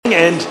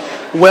And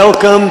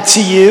welcome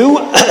to you.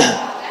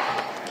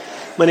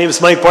 My name is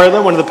Mike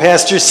Bartlett, one of the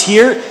pastors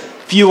here.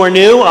 If you are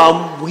new,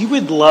 we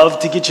would love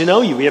to get to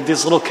know you. We have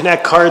these little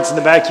Connect cards in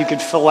the back you could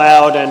fill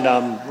out, and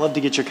love to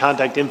get your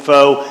contact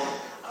info,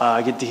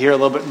 get to hear a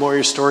little bit more of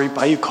your story,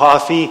 buy you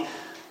coffee.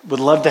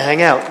 Would love to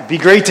hang out. It'd be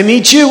great to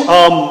meet you.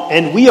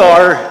 And we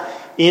are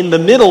in the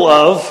middle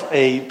of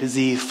a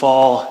busy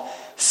fall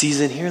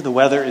season here. The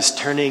weather is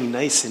turning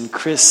nice and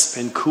crisp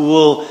and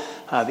cool.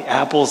 The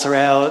apples are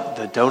out,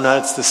 the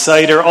donuts, the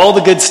cider, all the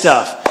good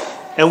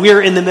stuff. And we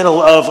are in the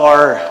middle of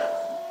our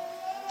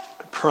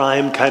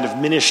prime kind of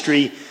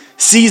ministry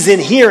season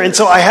here. And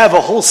so I have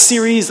a whole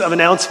series of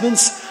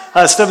announcements,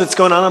 stuff that's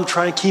going on. I'm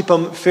trying to keep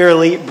them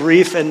fairly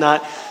brief and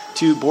not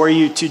to bore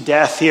you to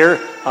death here.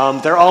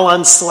 They're all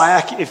on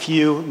Slack if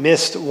you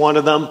missed one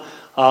of them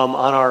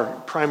on our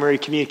primary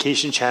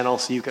communication channel.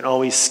 So you can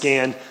always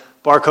scan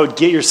barcode,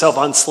 get yourself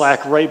on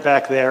Slack right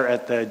back there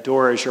at the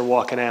door as you're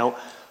walking out.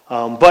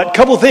 But a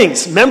couple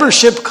things.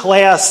 Membership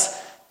class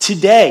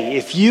today.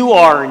 If you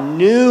are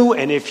new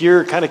and if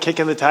you're kind of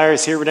kicking the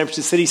tires here at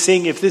Redemption City,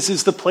 seeing if this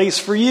is the place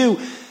for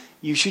you,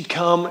 you should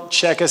come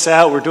check us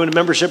out. We're doing a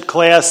membership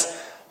class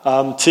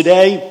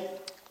today.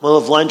 We'll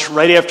have lunch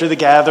right after the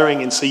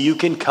gathering, and so you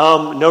can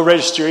come. No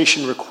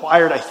registration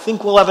required. I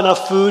think we'll have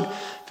enough food.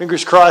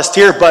 Fingers crossed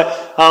here.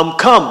 But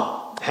come.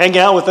 Hang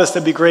out with us,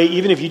 that'd be great.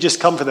 Even if you just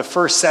come for the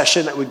first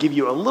session, that would give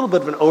you a little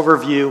bit of an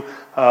overview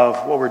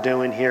of what we're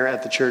doing here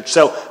at the church.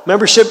 So,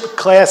 membership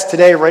class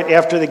today, right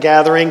after the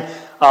gathering.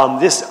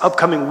 This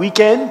upcoming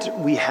weekend,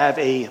 we have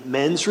a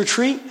men's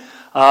retreat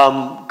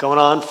going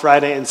on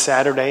Friday and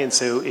Saturday. And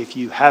so if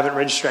you haven't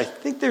registered, I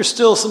think there's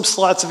still some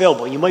slots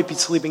available. You might be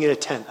sleeping in a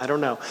tent. I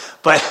don't know.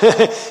 But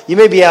you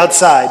may be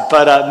outside.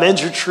 But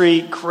men's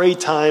retreat, great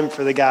time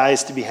for the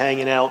guys to be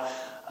hanging out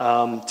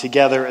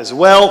together as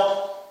well.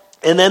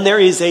 And then there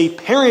is a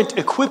parent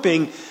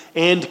equipping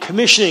and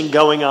commissioning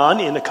going on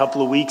in a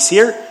couple of weeks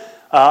here.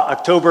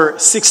 October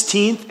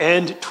 16th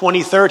and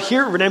 23rd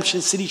here at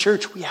Redemption City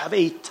Church. We have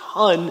a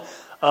ton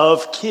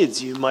of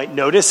kids, you might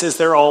notice, as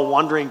they're all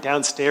wandering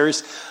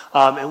downstairs.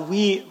 And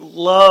we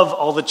love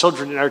all the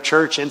children in our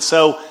church. And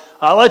so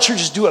a lot of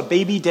churches do a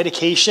baby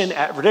dedication.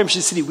 At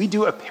Redemption City, we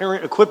do a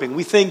parent equipping.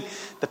 We think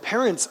the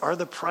parents are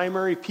the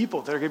primary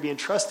people that are going to be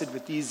entrusted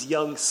with these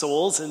young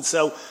souls. And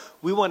so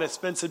we want to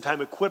spend some time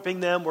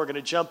equipping them. We're going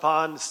to jump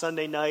on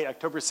Sunday night,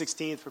 October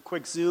 16th, for a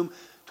quick Zoom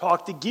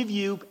talk to give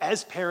you,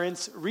 as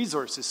parents,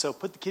 resources. So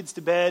put the kids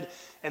to bed,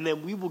 and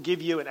then we will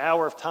give you an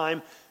hour of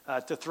time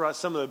to throw out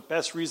some of the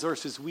best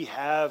resources we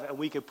have and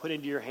we can put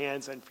into your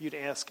hands, and for you to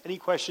ask any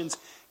questions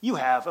you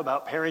have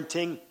about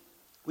parenting.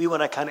 We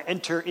want to kind of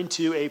enter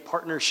into a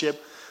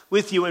partnership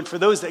with you. And for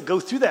those that go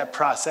through that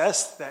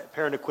process, that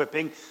parent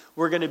equipping,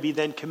 we're going to be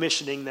then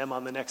commissioning them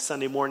on the next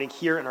Sunday morning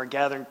here in our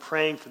gathering,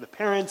 praying for the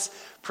parents,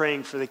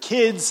 praying for the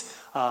kids,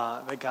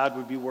 that God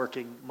would be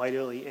working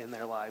mightily in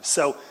their lives.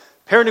 So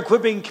parent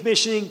equipping,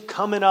 commissioning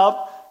coming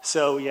up.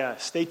 So yeah,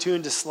 stay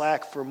tuned to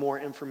Slack for more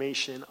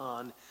information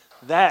on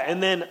that.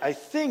 And then I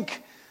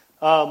think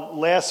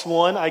last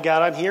one I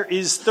got on here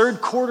is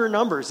third quarter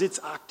numbers. It's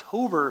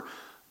October.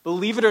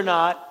 Believe it or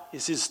not,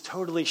 this is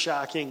totally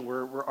shocking.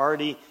 We're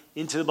already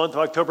into the month of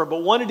October,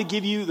 but wanted to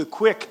give you the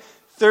quick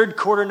third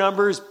quarter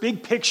numbers,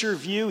 big picture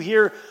view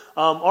here.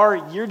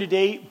 Our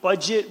year-to-date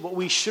budget, what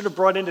we should have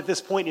brought in at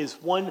this point is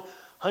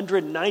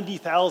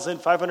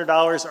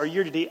 $190,500. Our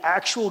year-to-date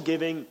actual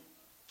giving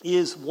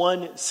is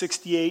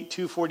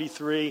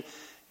 $168,243,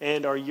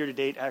 and our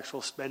year-to-date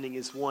actual spending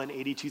is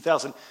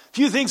 $182,000. A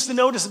few things to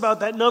notice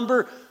about that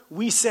number.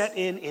 We set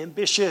an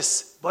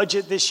ambitious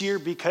budget this year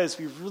because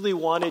we really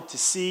wanted to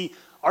see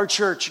our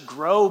church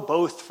grow,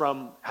 both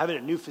from having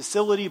a new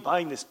facility,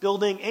 buying this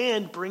building,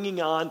 and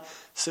bringing on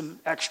some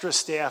extra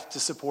staff to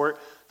support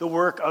the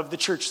work of the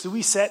church. So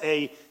we set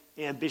an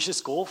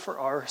ambitious goal for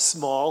our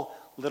small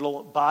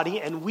little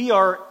body, and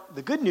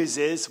the good news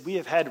is we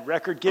have had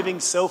record giving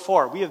so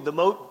far. We have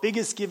the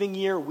biggest giving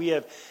year we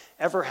have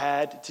ever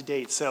had to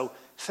date. So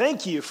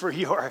thank you for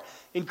your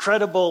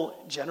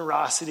incredible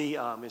generosity.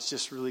 It's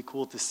just really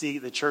cool to see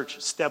the church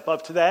step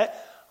up to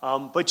that.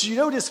 But you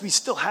notice we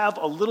still have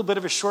a little bit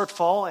of a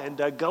shortfall,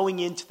 and going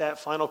into that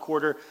final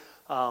quarter,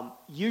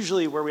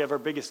 usually where we have our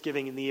biggest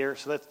giving in the year.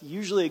 So that's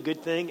usually a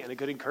good thing and a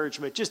good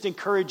encouragement. Just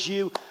encourage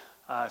you,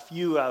 if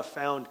you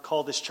found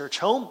Call This Church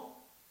home.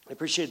 I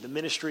appreciate the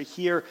ministry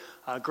here.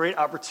 Great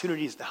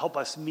opportunities to help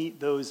us meet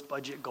those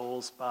budget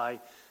goals by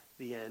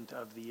the end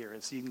of the year.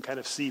 And so you can kind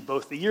of see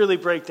both the yearly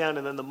breakdown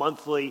and then the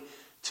monthly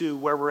to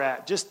where we're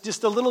at.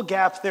 Just a little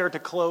gap there to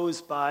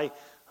close by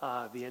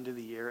the end of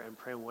the year and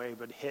pray away,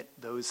 but hit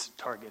those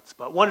targets.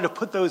 But wanted to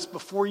put those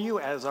before you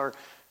as our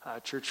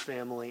church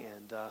family,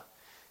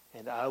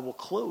 and I will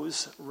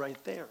close right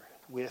there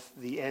with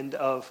the end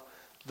of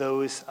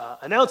those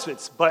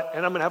announcements.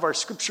 And I'm going to have our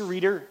scripture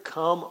reader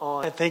come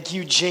on. Thank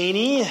you,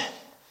 Janie.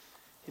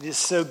 It is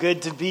so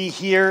good to be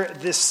here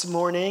this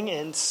morning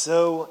and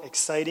so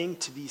exciting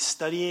to be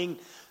studying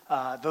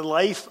the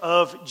life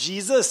of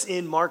Jesus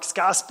in Mark's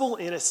Gospel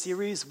in a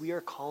series we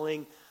are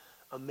calling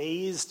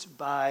amazed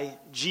by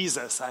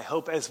Jesus. I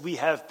hope as we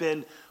have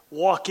been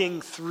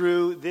walking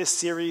through this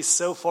series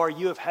so far,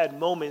 you have had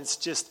moments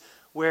just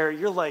where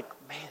you're like,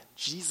 man,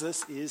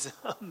 Jesus is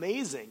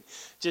amazing.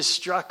 Just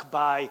struck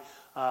by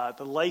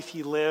the life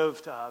he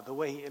lived, the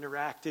way he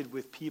interacted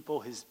with people,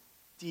 his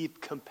deep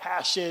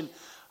compassion,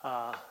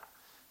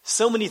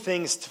 so many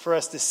things for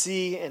us to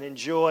see and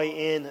enjoy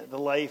in the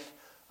life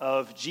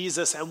of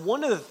Jesus. And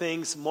one of the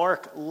things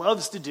Mark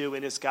loves to do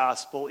in his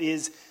gospel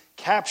is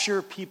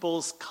capture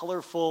people's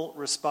colorful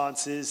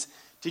responses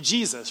to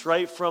Jesus,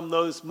 right? From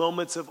those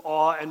moments of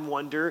awe and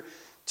wonder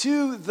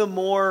to the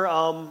more,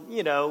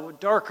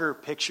 darker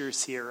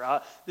pictures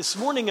here. This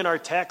morning in our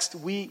text,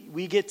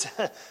 we get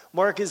to,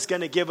 Mark is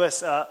going to give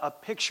us a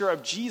picture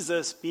of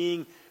Jesus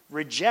being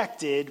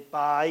rejected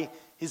by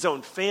his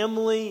own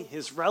family,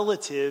 his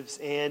relatives,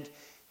 and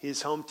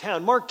his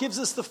hometown. Mark gives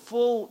us the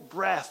full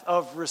breadth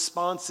of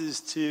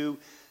responses to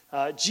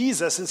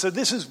Jesus. And so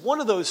this is one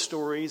of those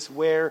stories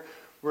where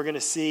we're going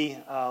to see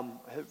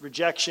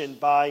rejection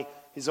by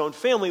his own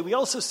family. We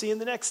also see in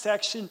the next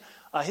section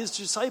his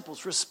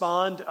disciples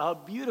respond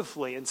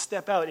beautifully and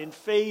step out in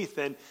faith,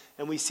 and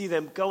we see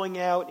them going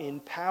out in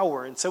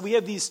power. And so we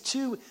have these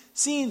two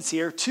scenes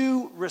here,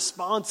 two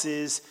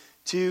responses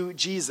to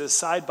Jesus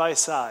side by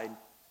side.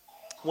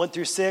 1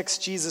 through 6,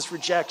 Jesus'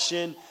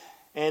 rejection,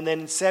 and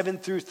then 7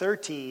 through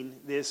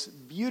 13, this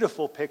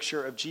beautiful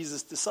picture of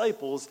Jesus'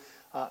 disciples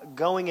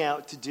going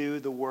out to do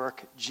the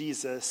work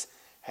Jesus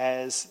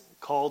has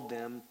called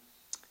them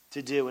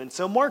to do. And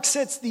so Mark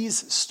sets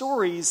these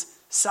stories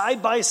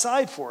side by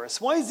side for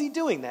us. Why is he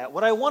doing that?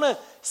 What I want to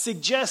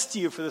suggest to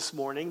you for this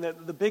morning,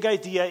 that the big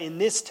idea in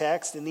this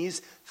text, in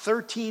these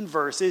 13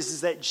 verses,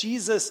 is that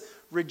Jesus'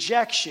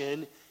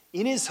 rejection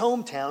in his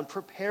hometown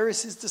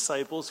prepares his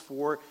disciples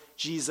for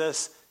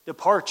Jesus'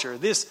 departure.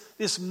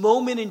 This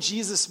moment in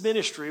Jesus'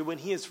 ministry when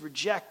he is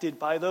rejected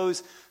by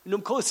those who know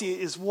him closely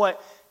is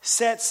what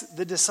sets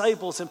the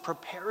disciples and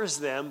prepares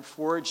them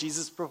for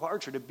Jesus'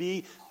 departure, to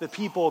be the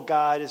people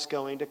God is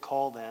going to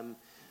call them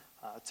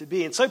to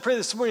be. And so I pray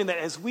this morning that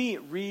as we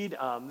read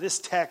this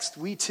text,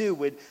 we too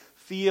would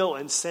feel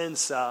and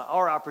sense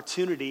our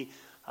opportunity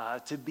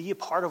to be a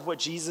part of what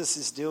Jesus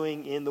is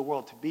doing in the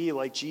world, to be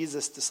like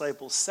Jesus'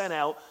 disciples sent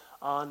out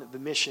on the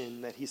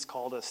mission that he's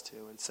called us to.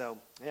 And so,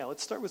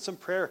 let's start with some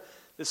prayer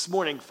this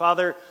morning.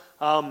 Father,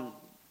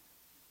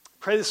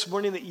 pray this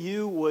morning that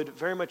you would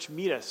very much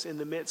meet us in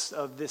the midst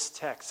of this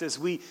text as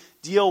we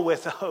deal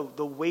with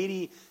the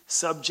weighty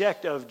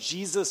subject of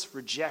Jesus'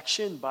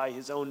 rejection by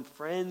his own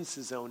friends,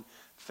 his own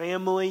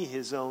family,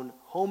 his own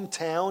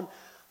hometown.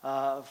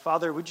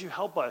 Father, would you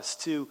help us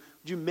would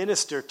you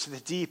minister to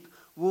the deep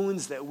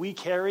wounds that we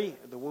carry,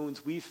 the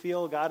wounds we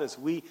feel, God, as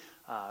we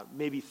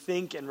maybe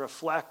think and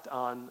reflect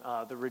on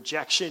the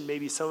rejection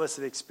maybe some of us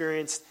have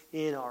experienced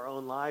in our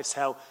own lives,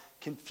 how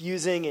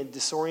confusing and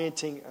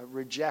disorienting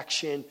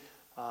rejection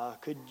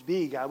could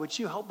be. God, would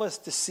you help us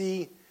to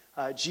see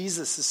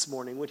Jesus this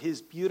morning with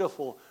his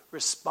beautiful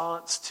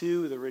response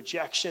to the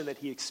rejection that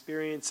he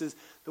experiences,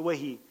 the way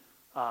he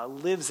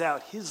lives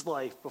out his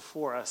life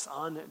before us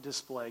on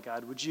display.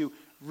 God, would you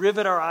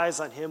rivet our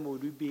eyes on him?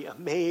 Would we be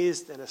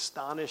amazed and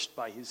astonished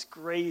by his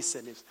grace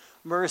and his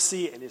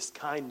mercy and his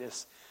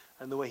kindness,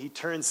 and the way he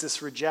turns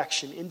this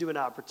rejection into an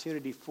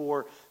opportunity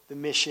for the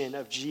mission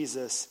of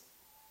Jesus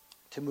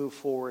to move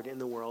forward in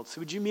the world. So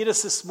would you meet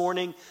us this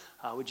morning?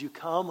 Would you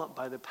come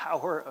by the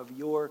power of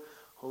your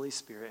Holy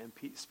Spirit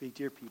and speak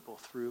to your people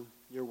through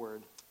your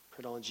word?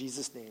 Pray it all in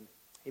Jesus' name.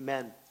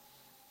 Amen.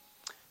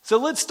 So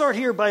let's start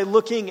here by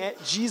looking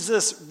at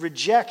Jesus'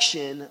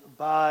 rejection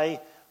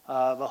by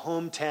the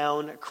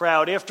hometown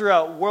crowd. After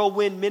a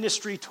whirlwind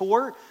ministry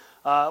tour,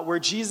 where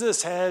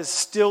Jesus has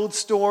stilled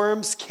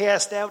storms,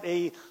 cast out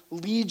a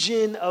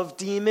legion of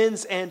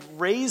demons, and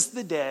raised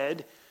the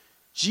dead,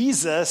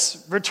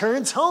 Jesus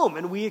returns home,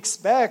 and we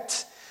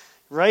expect,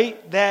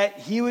 right, that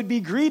he would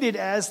be greeted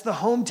as the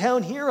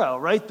hometown hero,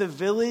 right, the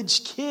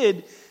village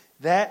kid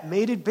that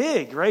made it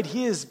big, right?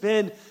 He has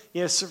been,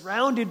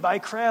 surrounded by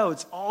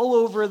crowds all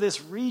over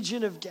this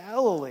region of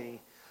Galilee.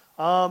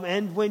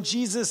 And when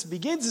Jesus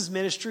begins his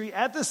ministry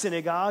at the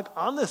synagogue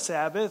on the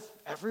Sabbath,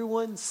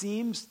 everyone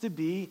seems to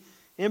be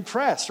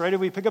impressed, right? If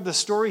we pick up the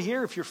story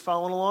here, if you're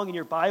following along in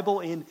your Bible,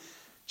 in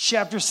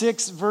chapter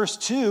 6, verse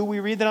 2,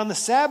 we read that on the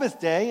Sabbath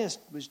day, as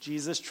was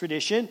Jesus'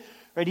 tradition,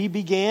 right, he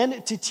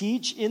began to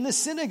teach in the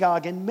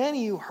synagogue, and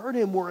many who heard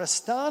him were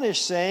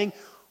astonished, saying,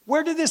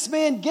 "Where did this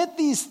man get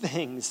these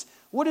things?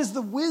 What is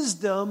the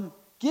wisdom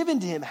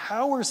given to him?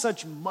 How are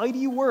such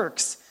mighty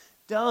works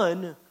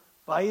done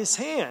by his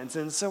hands?"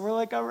 And so we're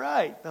like, all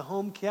right, the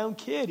hometown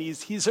kid,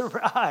 he's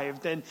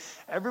arrived. And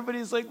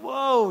everybody's like,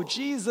 whoa,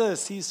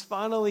 Jesus, he's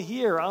finally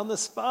here on the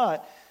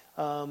spot.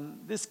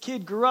 This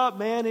kid grew up,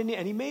 man,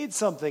 and he made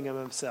something of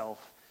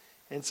himself.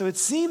 And so it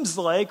seems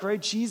like,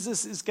 right,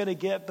 Jesus is going to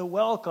get the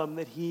welcome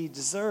that he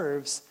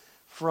deserves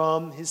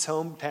from his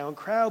hometown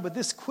crowd. But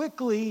this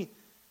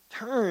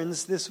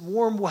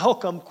warm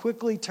welcome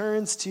quickly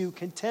turns to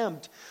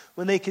contempt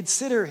when they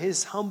consider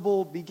his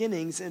humble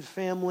beginnings and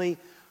family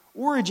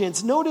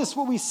origins. Notice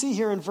what we see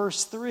here in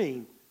verse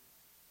 3.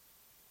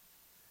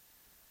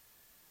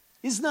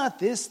 Is not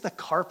this the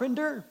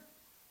carpenter,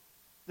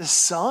 the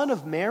son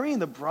of Mary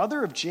and the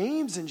brother of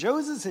James and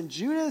Joseph and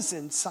Judas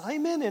and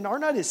Simon? And are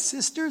not his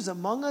sisters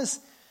among us?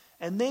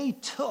 And they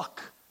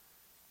took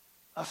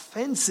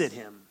offense at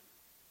him.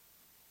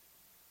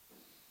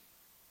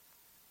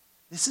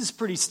 This is a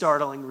pretty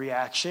startling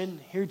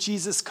reaction. Here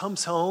Jesus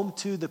comes home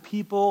to the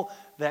people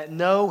that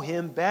know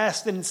him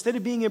best, and instead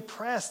of being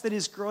impressed at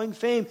his growing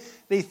fame,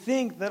 they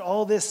think that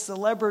all this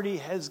celebrity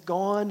has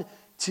gone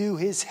to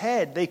his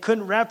head. They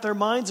couldn't wrap their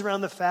minds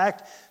around the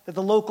fact that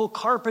the local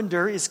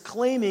carpenter is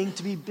claiming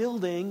to be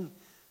building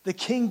the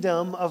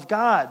kingdom of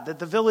God, that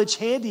the village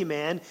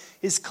handyman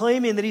is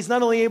claiming that he's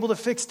not only able to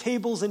fix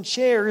tables and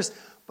chairs,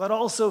 but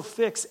also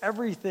fix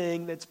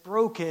everything that's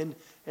broken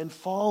and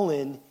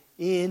fallen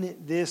in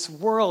this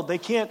world. They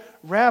can't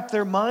wrap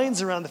their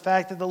minds around the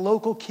fact that the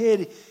local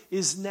kid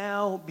is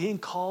now being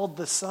called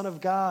the Son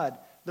of God,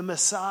 the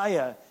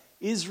Messiah,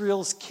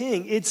 Israel's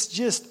king. It's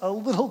just a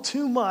little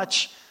too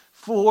much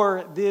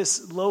for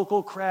this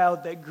local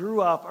crowd that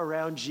grew up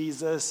around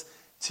Jesus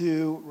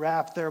to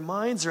wrap their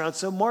minds around.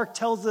 So Mark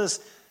tells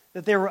us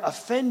that they were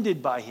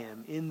offended by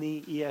him in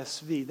the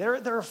ESV.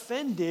 They're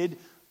offended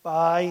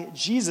by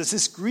Jesus.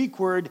 This Greek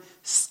word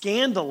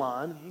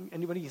scandalon,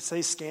 anybody say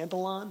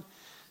scandalon?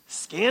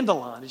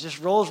 Scandalon, it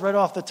just rolls right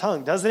off the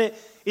tongue, doesn't it?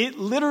 It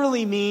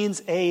literally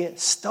means a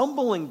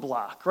stumbling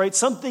block, right?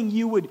 Something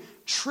you would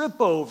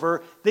trip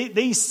over.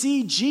 They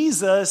see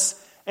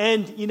Jesus,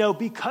 and,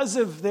 because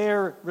of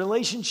their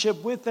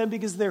relationship with them,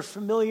 because of their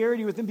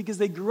familiarity with him, because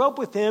they grew up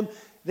with him,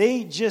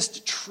 they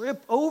just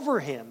trip over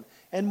him.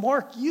 And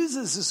Mark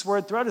uses this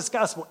word throughout his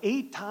gospel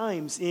 8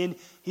 times in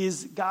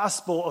his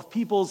gospel of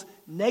people's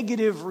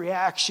negative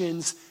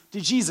reactions to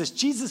Jesus.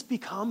 Jesus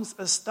becomes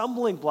a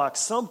stumbling block,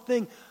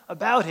 something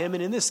about him.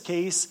 And in this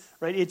case,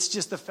 right, it's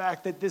just the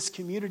fact that this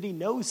community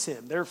knows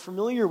him. They're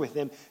familiar with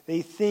him.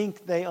 They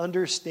think they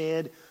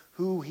understand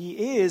who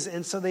he is.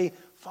 And so they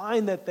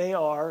find that they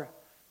are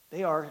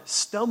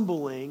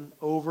stumbling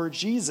over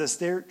Jesus.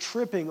 They're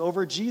tripping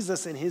over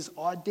Jesus and his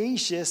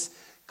audacious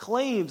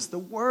claims, the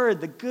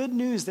word, the good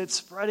news that's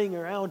spreading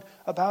around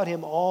about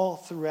him all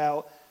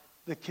throughout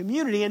the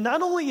community. And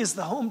not only is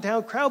the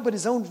hometown crowd, but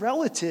his own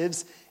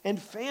relatives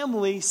and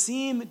family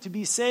seem to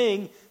be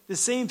saying the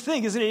same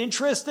thing. Isn't it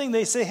interesting?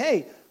 They say,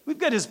 hey, we've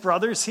got his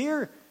brothers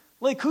here.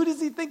 Like, who does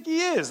he think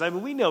he is? I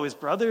mean, we know his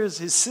brothers,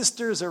 his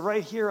sisters are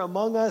right here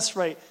among us,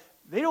 right?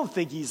 They don't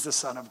think he's the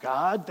Son of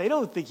God. They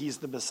don't think he's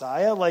the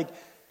Messiah. Like,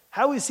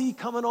 how is he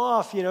coming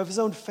off? If his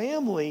own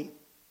family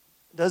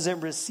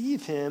doesn't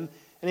receive him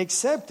and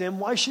accept him,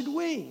 why should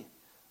we?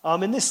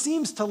 And this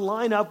seems to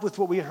line up with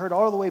what we had heard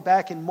all the way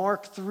back in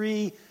Mark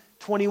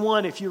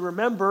 3:21. If you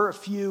remember a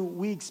few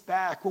weeks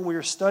back when we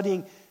were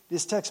studying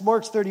this text,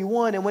 Mark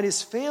 31, and when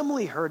his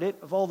family heard it,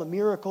 of all the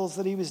miracles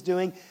that he was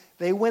doing,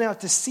 they went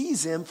out to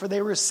seize him, for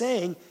they were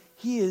saying,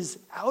 he is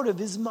out of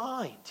his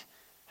mind.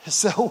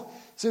 So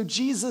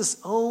Jesus'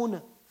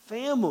 own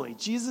family,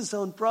 Jesus'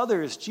 own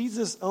brothers,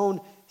 Jesus'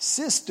 own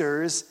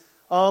sisters,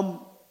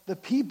 the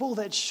people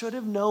that should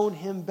have known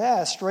him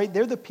best, right?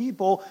 They're the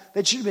people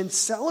that should have been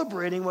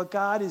celebrating what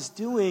God is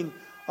doing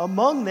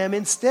among them.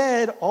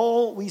 Instead,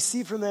 all we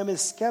see from them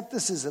is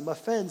skepticism,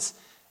 offense,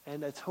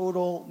 and a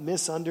total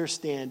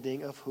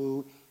misunderstanding of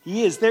who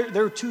he is.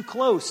 They're too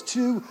close,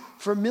 too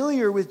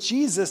familiar with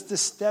Jesus to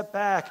step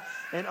back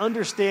and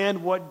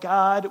understand what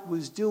God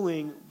was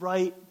doing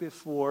right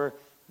before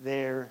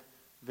their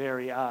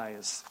very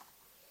eyes.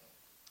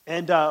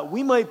 And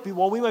we might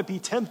be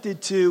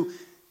tempted to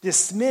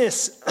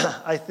dismiss,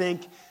 I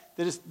think,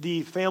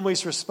 the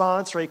family's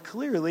response, right?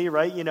 Clearly,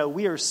 right?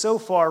 We are so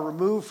far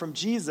removed from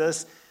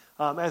Jesus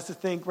as to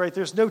think, right,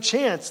 there's no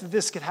chance that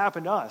this could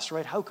happen to us,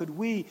 right? How could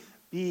we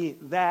be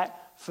that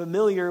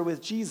familiar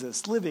with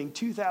Jesus, living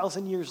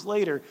 2,000 years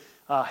later,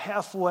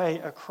 halfway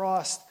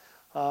across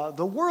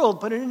the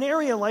world? But in an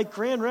area like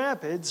Grand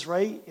Rapids,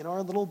 right, in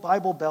our little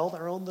Bible Belt,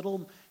 our own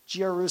little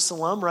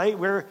Jerusalem, right,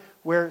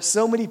 where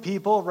so many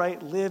people,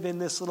 right, live in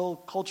this little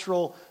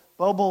cultural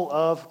bubble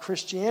of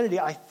Christianity,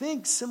 I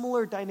think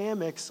similar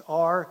dynamics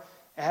are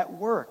at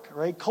work,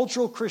 right?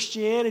 Cultural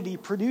Christianity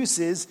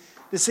produces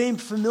the same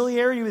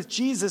familiarity with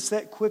Jesus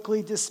that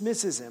quickly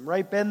dismisses him,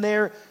 right? Been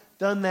there,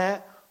 done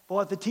that,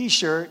 bought the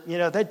t-shirt,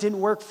 that didn't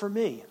work for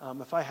me.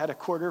 If I had a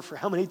quarter for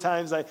how many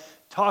times I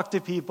talked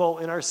to people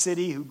in our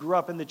city who grew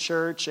up in the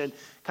church and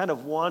kind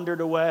of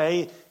wandered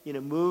away,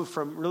 moved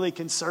from really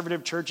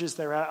conservative churches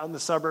that are out in the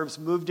suburbs,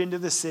 moved into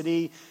the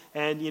city,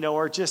 and,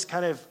 are just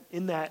kind of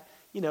in that,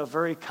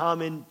 very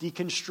common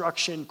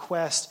deconstruction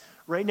quest.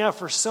 Right now,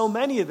 for so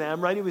many of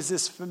them, right, it was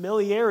this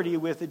familiarity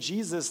with a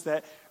Jesus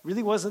that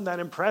really wasn't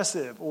that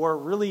impressive or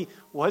really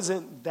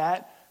wasn't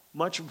that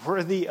much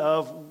worthy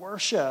of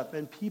worship.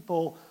 And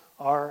people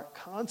are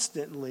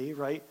constantly,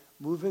 right,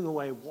 moving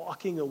away,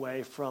 walking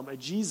away from a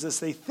Jesus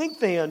they think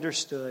they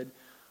understood,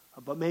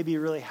 but maybe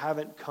really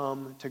haven't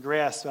come to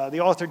grasp. The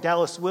author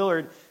Dallas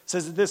Willard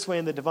says it this way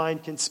in The Divine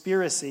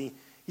Conspiracy.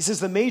 He He says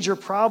the major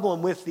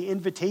problem with the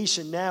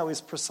invitation now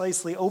is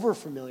precisely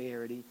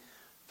overfamiliarity.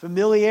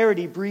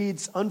 Familiarity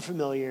breeds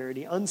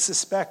unfamiliarity,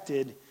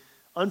 unsuspected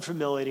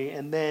unfamiliarity,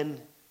 and then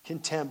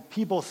contempt.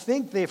 People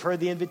think they've heard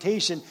the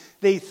invitation.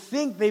 They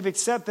think they've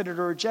accepted it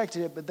or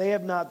rejected it, but they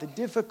have not. The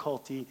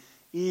difficulty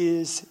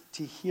is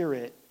to hear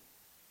it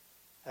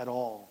at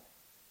all.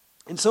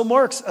 And so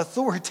Mark's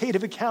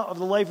authoritative account of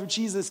the life of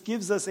Jesus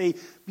gives us a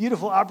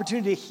beautiful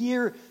opportunity to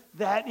hear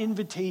that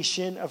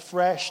invitation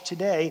afresh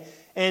today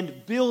and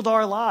build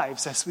our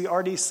lives, as we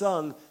already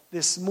sung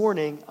this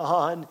morning,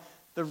 on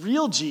the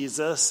real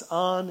Jesus,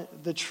 on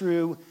the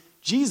true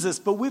Jesus.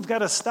 But we've got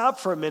to stop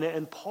for a minute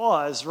and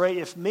pause, right?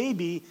 If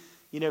maybe,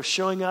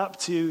 showing up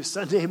to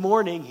Sunday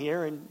morning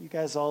here, and you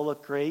guys all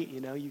look great,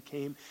 you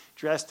came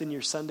dressed in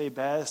your Sunday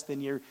best,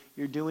 and you're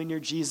doing your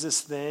Jesus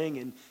thing,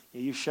 and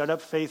you showed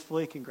up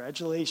faithfully,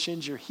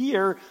 congratulations, you're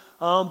here,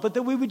 but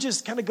that we would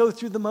just kind of go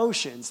through the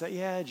motions,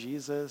 that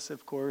Jesus,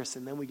 of course,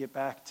 and then we get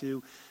back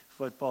to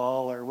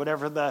football or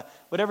whatever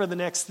the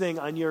next thing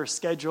on your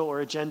schedule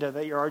or agenda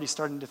that you're already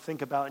starting to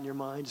think about in your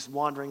mind, just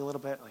wandering a little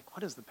bit, like,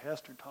 what is the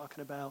pastor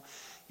talking about?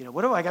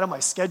 What do I got on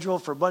my schedule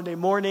for Monday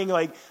morning?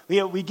 Like,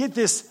 we get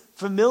this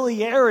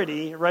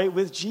familiarity, right,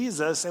 with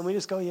Jesus, and we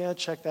just go,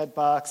 check that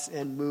box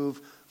and move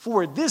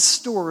forward. This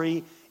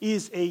story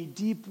is a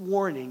deep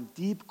warning,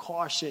 deep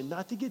caution,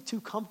 not to get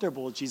too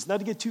comfortable with Jesus,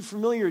 not to get too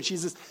familiar with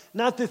Jesus,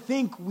 not to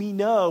think we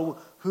know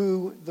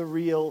who the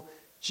real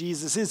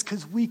Jesus is,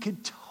 because we could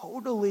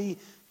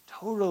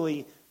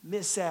totally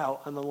miss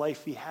out on the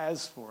life he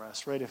has for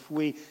us, right? If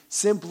we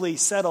simply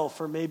settle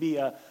for maybe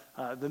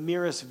the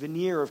merest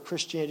veneer of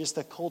Christianity, just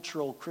a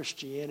cultural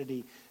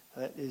Christianity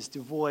that is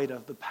devoid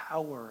of the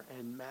power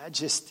and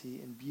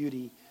majesty and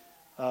beauty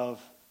of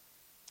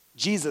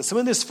Jesus. So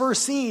in this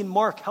first scene,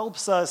 Mark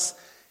helps us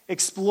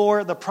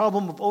explore the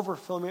problem of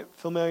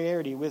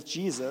overfamiliarity with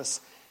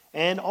Jesus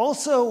and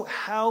also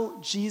how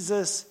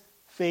Jesus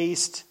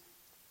faced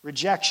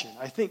rejection.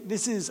 I think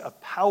this is a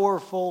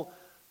powerful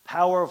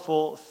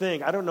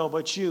thing. I don't know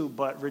about you,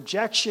 but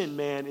rejection,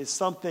 man, is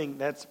something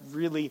that's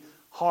really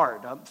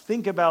hard.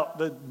 Think about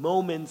the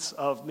moments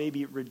of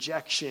maybe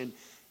rejection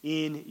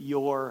in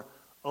your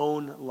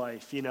own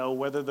life,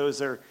 whether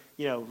those are,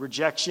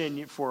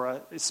 rejection for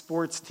a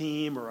sports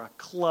team or a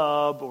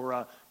club or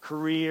a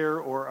career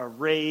or a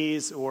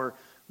raise or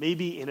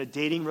maybe in a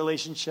dating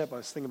relationship. I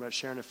was thinking about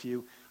sharing a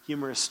few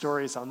humorous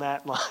stories on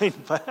that line,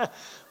 but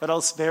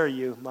I'll spare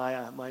you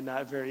my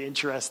not very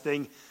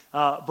interesting.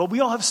 But we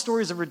all have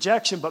stories of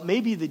rejection, but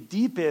maybe the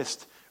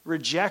deepest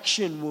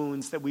rejection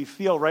wounds that we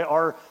feel, right,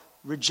 are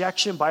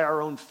rejection by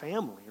our own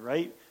family,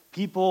 right?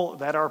 People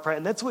that are,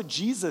 and that's what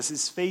Jesus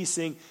is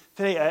facing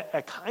today,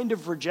 a kind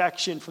of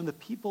rejection from the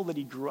people that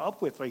he grew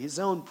up with, right? His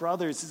own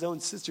brothers, his own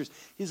sisters,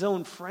 his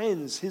own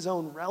friends, his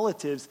own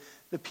relatives,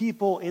 the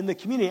people in the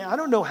community. I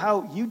don't know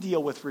how you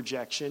deal with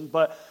rejection,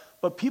 but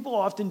people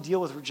often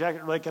deal with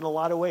rejection like in a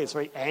lot of ways,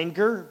 right?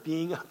 Anger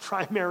being a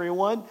primary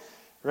one,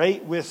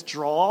 right?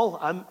 Withdrawal,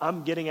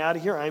 I'm getting out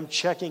of here, I'm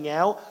checking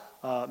out.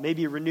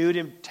 Maybe renewed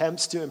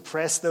attempts to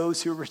impress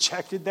those who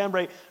rejected them,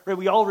 right?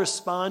 We all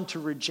respond to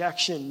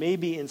rejection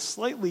maybe in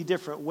slightly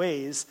different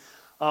ways.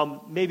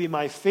 Maybe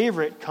my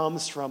favorite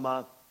comes from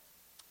a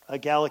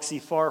galaxy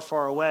far,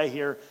 far away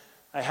here.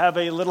 I have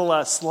a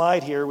little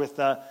slide here with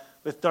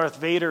Darth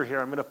Vader here.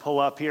 I'm going to pull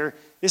up here.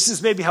 This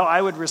is maybe how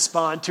I would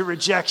respond to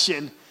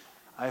rejection.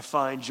 I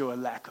find your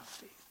lack of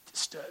faith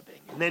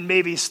disturbing. And then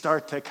maybe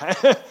start to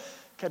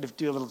kind of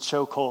do a little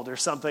chokehold or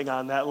something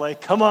on that.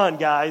 Like, come on,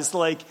 guys.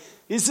 Like,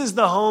 this is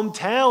the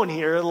hometown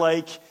here.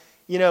 Like,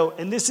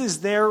 and this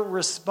is their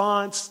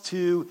response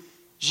to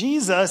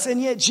Jesus.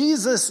 And yet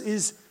Jesus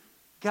is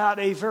got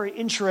a very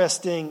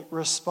interesting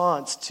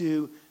response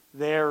to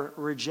their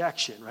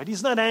rejection, right?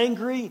 He's not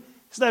angry.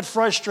 He's not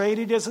frustrated.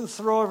 He doesn't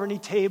throw over any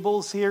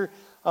tables here.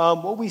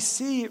 What we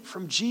see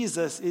from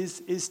Jesus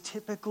is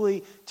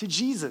typically to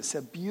Jesus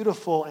a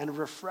beautiful and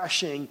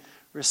refreshing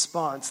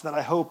response that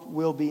I hope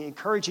will be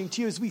encouraging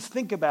to you as we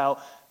think about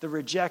the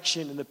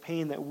rejection and the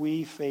pain that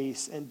we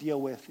face and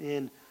deal with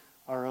in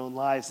our own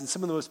lives in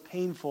some of the most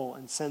painful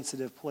and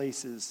sensitive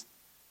places.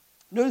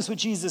 Notice what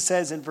Jesus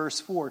says in verse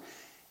 4.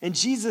 And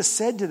Jesus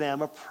said to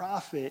them, a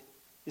prophet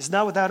is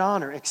not without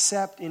honor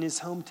except in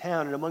his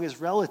hometown and among his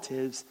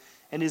relatives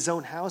and his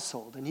own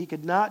household. And he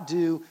could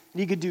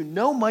do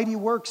no mighty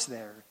works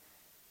there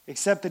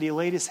except that he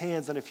laid his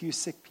hands on a few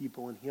sick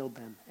people and healed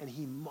them. And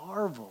he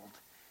marveled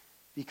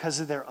because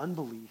of their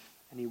unbelief,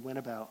 and he went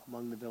about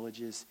among the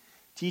villages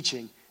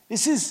teaching.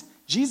 This is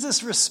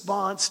Jesus'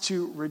 response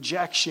to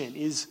rejection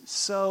is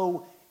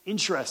so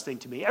interesting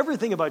to me.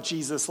 Everything about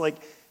Jesus,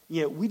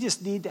 we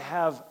just need to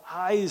have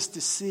eyes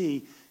to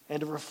see and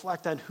to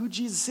reflect on who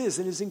Jesus is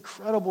and his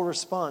incredible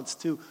response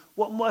to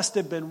what must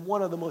have been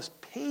one of the most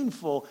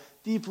painful,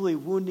 deeply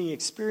wounding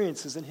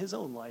experiences in his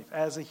own life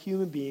as a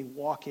human being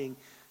walking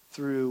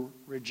through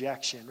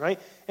rejection, right?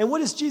 And what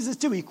does Jesus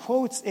do? He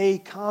quotes a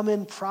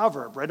common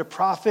proverb, right? A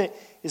prophet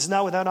is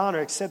not without honor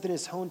except in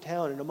his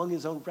hometown and among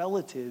his own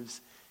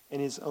relatives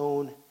and his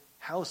own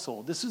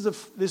household. This is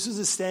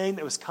a saying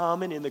that was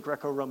common in the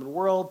Greco-Roman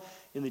world,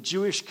 in the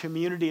Jewish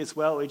community as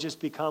well. It just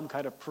become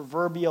kind of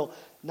proverbial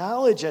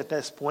knowledge at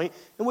this point.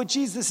 And what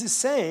Jesus is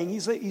saying,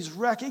 he's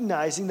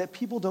recognizing that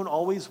people don't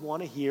always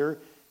want to hear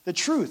the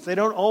truth. They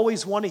don't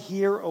always want to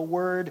hear a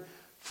word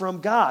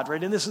from God,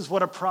 right? And this is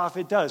what a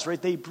prophet does, right?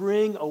 They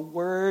bring a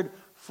word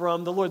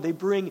from the Lord. They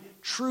bring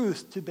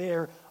truth to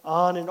bear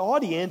on an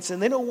audience,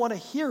 and they don't want to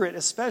hear it,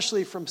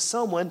 especially from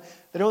someone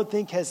they don't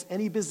think has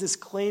any business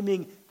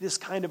claiming this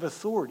kind of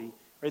authority,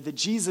 right? That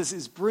Jesus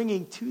is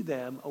bringing to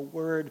them a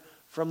word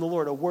from the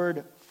Lord, a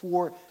word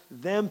for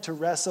them to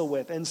wrestle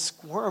with and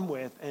squirm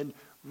with and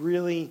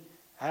really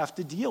have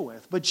to deal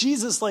with. But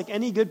Jesus, like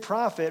any good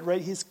prophet,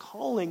 right, he's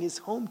calling his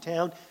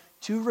hometown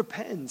to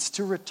repentance,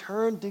 to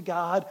return to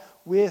God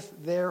with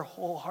their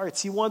whole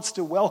hearts. He wants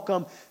to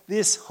welcome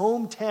this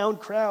hometown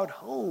crowd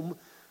home,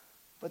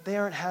 but they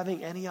aren't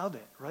having any of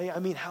it, right? I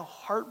mean, how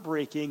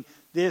heartbreaking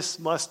this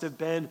must have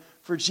been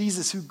for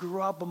Jesus, who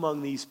grew up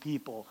among these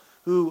people,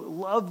 who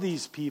loved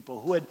these people,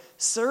 who had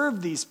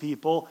served these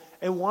people,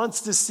 and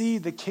wants to see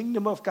the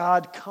kingdom of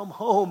God come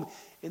home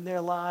in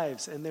their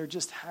lives, and they're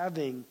just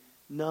having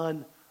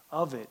none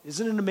of it.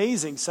 Isn't it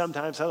amazing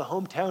sometimes how the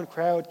hometown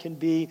crowd can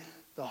be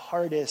the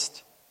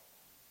hardest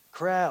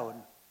crowd?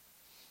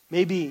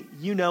 Maybe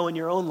you know in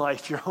your own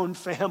life, your own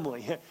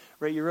family,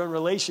 right, your own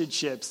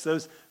relationships,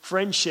 those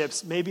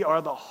friendships maybe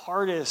are the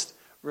hardest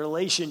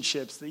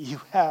relationships that you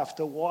have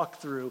to walk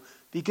through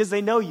because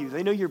they know you.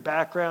 They know your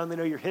background, they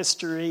know your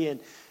history,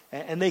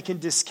 and they can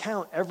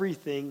discount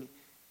everything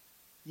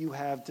you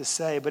have to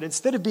say. But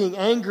instead of being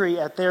angry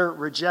at their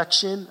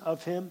rejection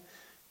of him,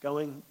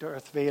 going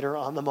Darth Vader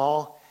on them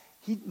all,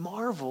 he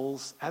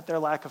marvels at their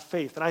lack of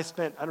faith. And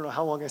I don't know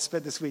how long I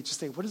spent this week just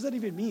thinking, what does that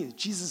even mean?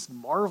 Jesus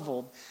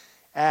marveled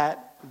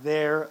at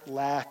their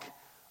lack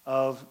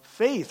of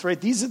faith, right?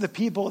 These are the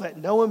people that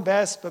know him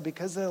best, but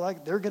because they're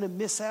going to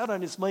miss out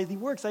on his mighty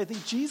works. I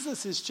think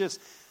Jesus is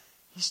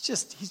he's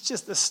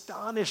just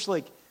astonished.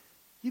 Like,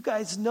 you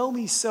guys know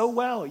me so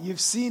well.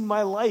 You've seen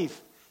my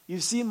life.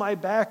 You've seen my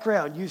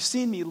background. You've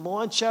seen me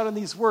launch out on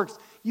these works.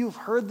 You've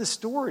heard the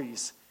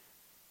stories.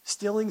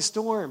 Stilling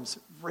storms,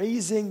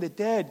 raising the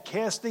dead,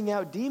 casting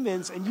out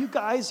demons, and you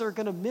guys are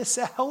going to miss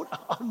out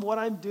on what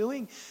I'm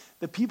doing.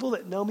 The people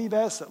that know me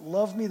best, that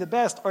love me the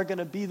best, are going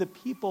to be the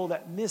people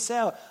that miss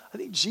out. I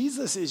think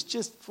Jesus is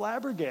just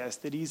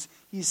flabbergasted. He's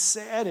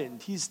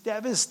saddened. He's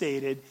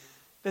devastated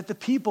that the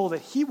people that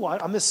he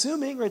wanted, I'm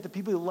assuming, right, the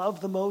people he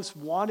loved the most,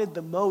 wanted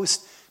the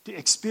most to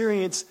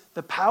experience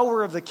the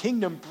power of the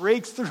kingdom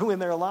break through in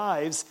their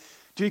lives,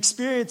 to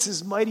experience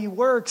his mighty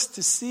works,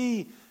 to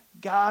see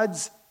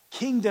God's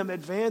kingdom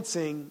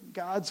advancing,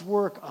 God's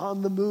work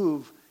on the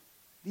move.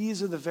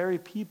 These are the very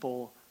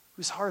people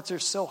whose hearts are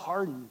so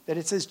hardened that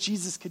it says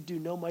Jesus could do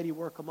no mighty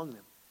work among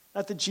them.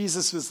 Not that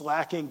Jesus was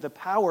lacking the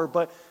power,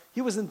 but he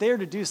wasn't there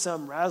to do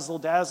some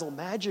razzle-dazzle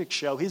magic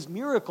show. His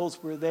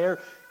miracles were there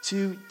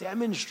to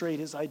demonstrate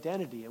his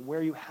identity. And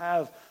where you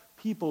have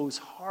people whose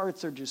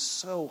hearts are just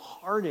so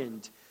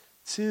hardened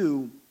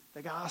to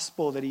the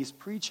gospel that he's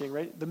preaching,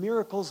 right? The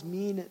miracles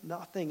mean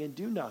nothing and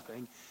do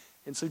nothing.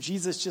 And so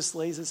Jesus just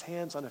lays his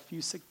hands on a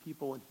few sick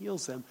people and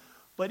heals them.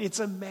 But it's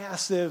a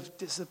massive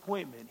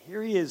disappointment.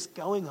 Here he is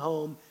going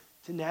home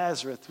to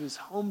Nazareth, to his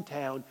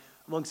hometown,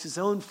 amongst his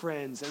own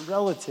friends and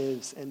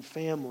relatives and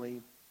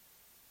family.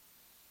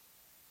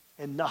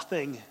 And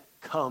nothing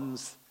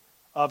comes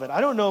of it. I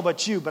don't know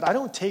about you, but I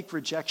don't take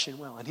rejection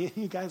well. Any of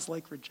you guys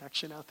like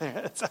rejection out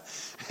there?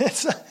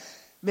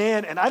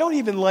 Man, and I don't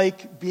even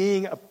like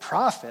being a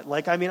prophet.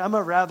 I'm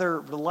a rather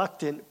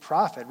reluctant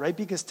prophet, right?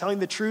 Because telling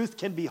the truth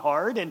can be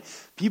hard, and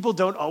people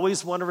don't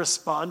always want to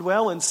respond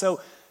well. And so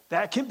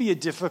that can be a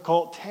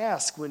difficult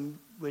task when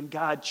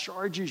God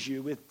charges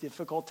you with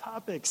difficult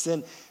topics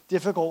and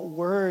difficult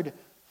word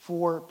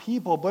for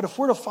people. But if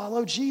we're to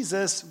follow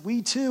Jesus,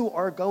 we too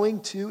are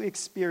going to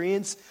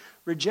experience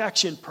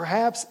rejection,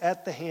 perhaps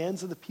at the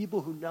hands of the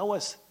people who know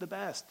us the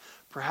best,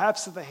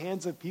 perhaps at the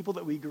hands of people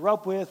that we grew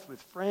up with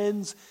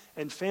friends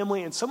and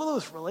family. And some of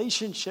those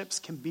relationships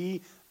can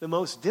be the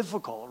most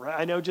difficult, right?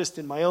 I know just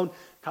in my own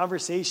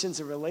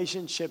conversations and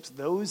relationships,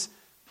 those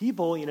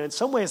people, in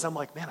some ways I'm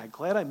like, man, I'm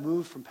glad I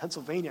moved from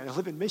Pennsylvania. I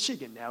live in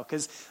Michigan now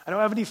because I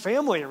don't have any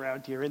family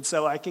around here. And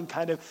so I can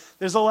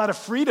there's a lot of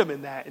freedom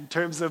in that in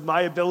terms of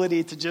my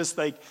ability to just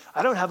I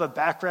don't have a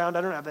background,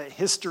 I don't have a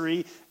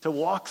history to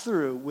walk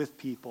through with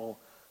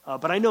people.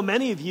 But I know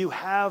many of you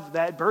have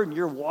that burden.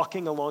 You're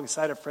walking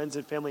alongside of friends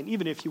and family. And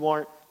even if you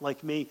aren't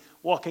like me,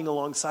 walking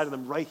alongside of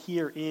them right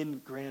here in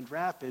Grand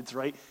Rapids,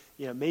 right?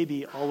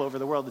 Maybe all over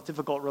the world, a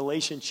difficult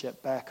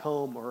relationship back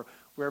home or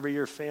wherever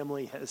your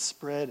family has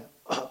spread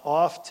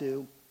off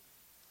to.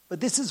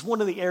 But this is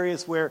one of the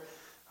areas where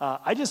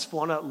I just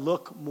want to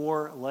look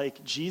more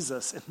like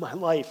Jesus in my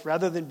life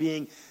rather than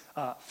being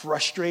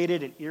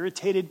frustrated and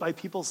irritated by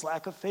people's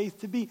lack of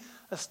faith, to be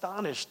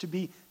astonished, to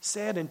be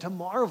sad, and to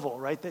marvel,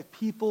 right? That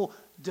people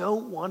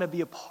don't want to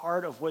be a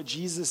part of what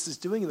Jesus is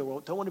doing in the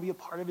world, don't want to be a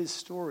part of his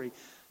story,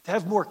 to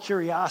have more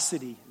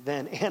curiosity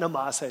than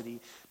animosity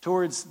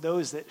towards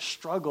those that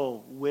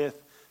struggle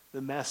with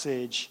the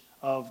message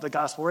of the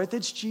gospel, right?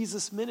 That's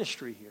Jesus'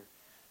 ministry here.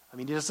 I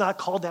mean, he does not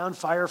call down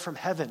fire from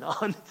heaven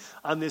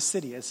on this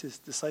city as his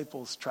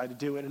disciples try to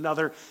do in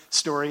another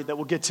story that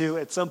we'll get to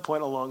at some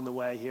point along the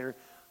way here.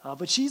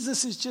 But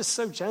Jesus is just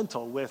so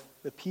gentle with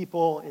the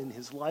people in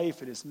his life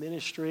and his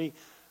ministry.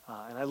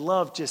 And I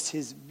love just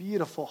his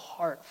beautiful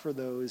heart for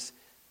those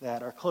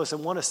that are close. I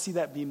want to see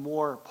that be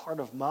more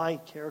part of my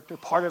character,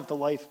 part of the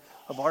life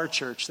of our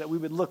church, that we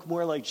would look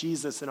more like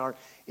Jesus in our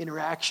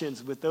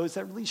interactions with those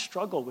that really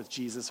struggle with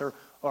Jesus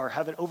or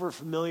have an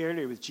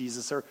over-familiarity with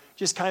Jesus or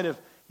just kind of,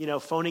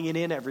 phoning it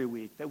in every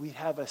week, that we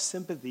have a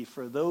sympathy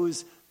for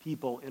those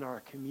people in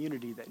our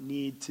community that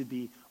need to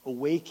be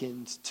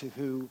awakened to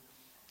who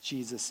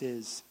Jesus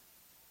is.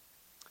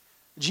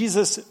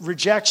 Jesus'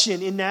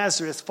 rejection in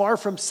Nazareth, far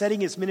from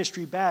setting his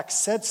ministry back,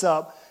 sets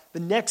up the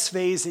next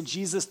phase in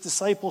Jesus'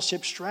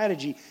 discipleship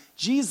strategy.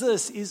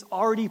 Jesus is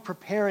already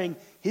preparing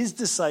his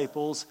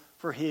disciples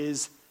for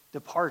his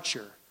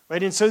departure,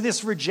 right? And so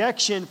this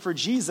rejection for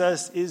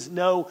Jesus is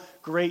no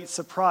great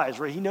surprise,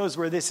 right? He knows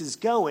where this is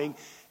going.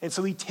 And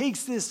so he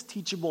takes this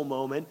teachable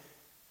moment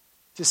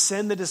to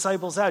send the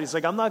disciples out. He's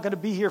like, I'm not going to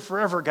be here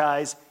forever,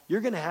 guys.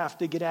 You're going to have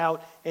to get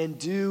out and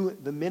do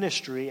the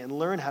ministry and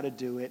learn how to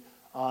do it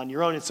on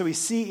your own. And so we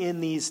see in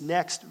these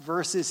next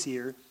verses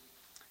here,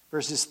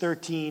 verses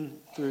 7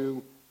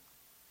 through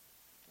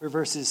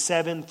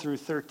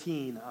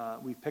 13,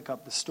 we pick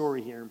up the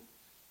story here.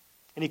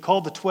 And he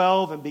called the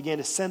 12 and began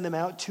to send them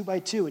out 2 by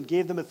 2 and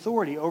gave them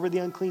authority over the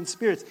unclean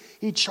spirits.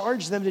 He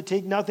charged them to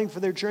take nothing for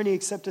their journey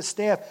except a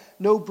staff,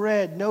 no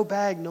bread, no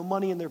bag, no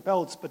money in their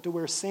belts, but to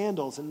wear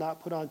sandals and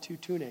not put on 2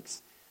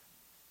 tunics.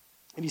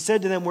 And he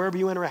said to them, wherever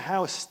you enter a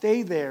house,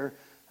 stay there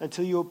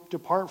until you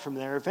depart from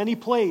there. If any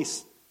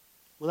place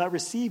will not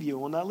receive you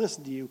and will not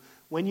listen to you,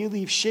 when you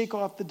leave, shake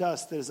off the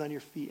dust that is on your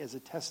feet as a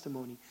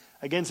testimony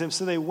against them.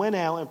 So they went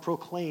out and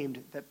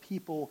proclaimed that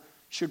people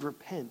should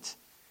repent.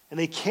 And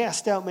they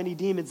cast out many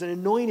demons and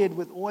anointed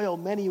with oil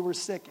many who were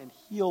sick and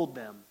healed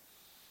them.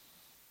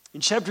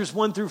 In chapters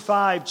 1 through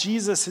 5,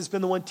 Jesus has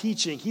been the one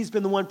teaching. He's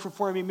been the one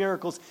performing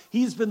miracles.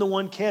 He's been the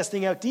one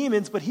casting out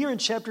demons. But here in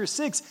chapter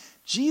 6,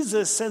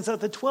 Jesus sends out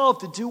the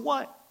 12 to do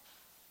what?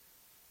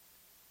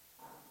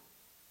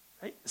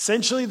 Right?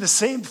 Essentially the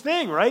same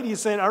thing, right? He's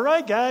saying, all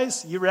right,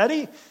 guys, you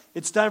ready?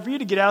 It's time for you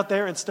to get out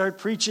there and start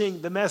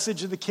preaching the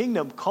message of the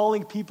kingdom,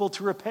 calling people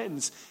to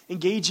repentance,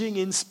 engaging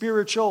in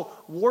spiritual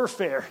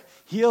warfare,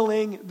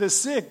 healing the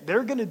sick.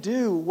 They're going to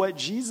do what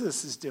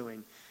Jesus is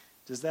doing.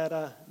 Does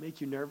that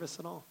make you nervous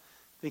at all?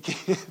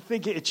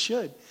 Think it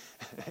should.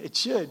 It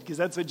should, because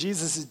that's what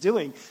Jesus is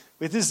doing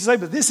with his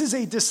disciples. This is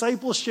a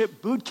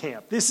discipleship boot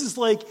camp. This is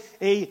like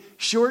a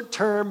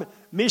short-term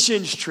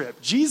missions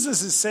trip.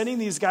 Jesus is sending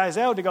these guys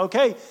out to go,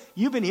 okay,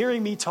 you've been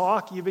hearing me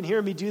talk. You've been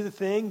hearing me do the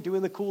thing,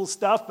 doing the cool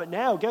stuff. But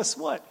now, guess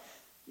what?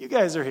 You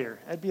guys are here.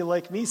 That'd be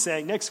like me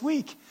saying, next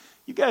week,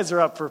 you guys are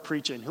up for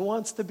preaching. Who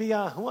wants to be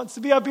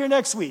up here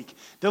next week?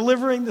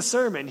 Delivering the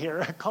sermon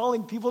here,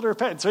 calling people to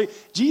repentance. Right?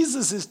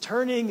 Jesus is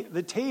turning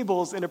the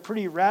tables in a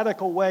pretty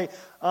radical way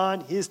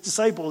on his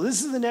disciples.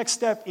 This is the next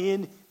step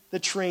in the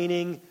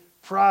training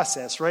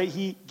process, right?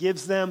 He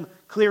gives them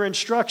clear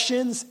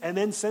instructions and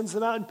then sends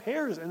them out in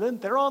pairs, and then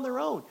they're on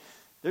their own.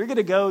 They're going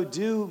to go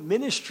do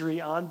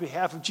ministry on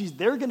behalf of Jesus.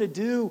 They're going to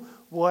do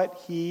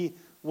what he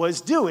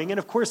was doing. And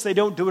of course, they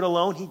don't do it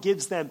alone. He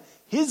gives them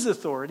his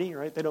authority,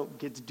 right? They don't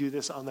get to do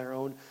this on their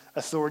own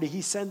authority.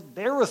 He sends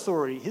their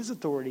authority, his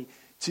authority,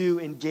 to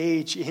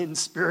engage in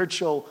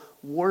spiritual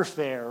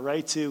warfare,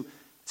 right? To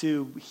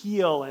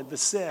heal and the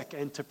sick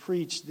and to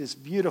preach this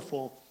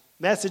beautiful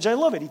message. I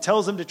love it. He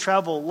tells them to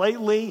travel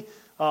lightly.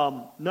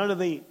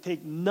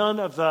 Take none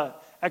of the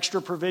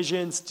extra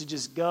provisions, to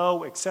just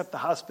go, accept the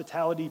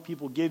hospitality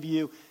people give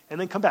you,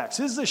 and then come back.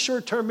 So this is a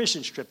short-term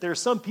mission trip. There are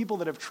some people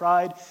that have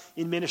tried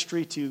in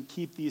ministry to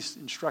keep these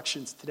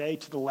instructions today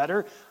to the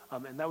letter,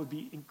 and that would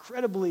be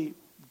incredibly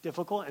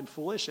difficult and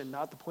foolish and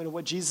not the point of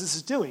what Jesus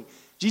is doing.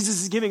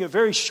 Jesus is giving a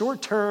very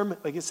short-term,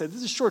 like I said,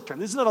 this is short-term.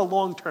 This is not a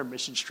long-term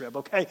mission trip,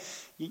 okay?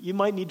 You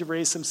might need to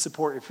raise some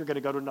support if you're going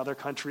to go to another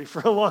country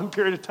for a long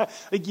period of time.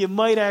 Like you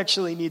might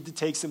actually need to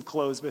take some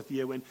clothes with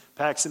you and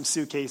pack some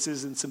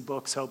suitcases and some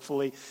books,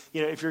 hopefully,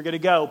 if you're going to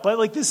go. But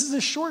like this is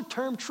a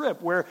short-term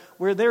trip where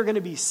they're going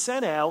to be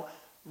sent out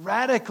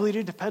radically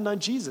to depend on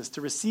Jesus, to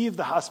receive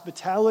the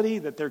hospitality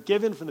that they're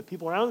given from the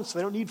people around them. So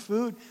they don't need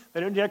food, they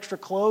don't need extra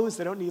clothes,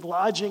 they don't need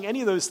lodging,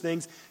 any of those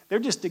things. They're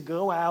just to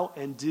go out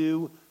and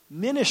do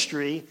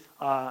ministry,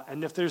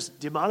 and if there's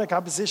demonic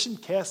opposition,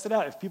 cast it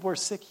out. If people are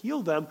sick,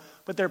 heal them.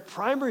 But their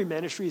primary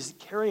ministry is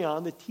to carry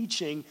on the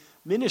teaching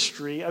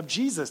ministry of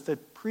Jesus, to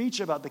preach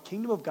about the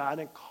kingdom of God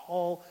and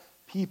call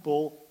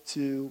people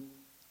to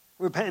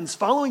repentance.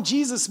 Following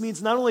Jesus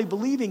means not only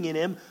believing in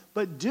him,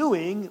 but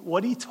doing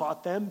what he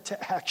taught them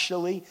to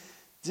actually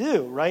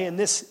do, right? And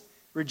this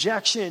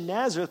rejection in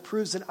Nazareth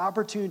proves an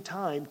opportune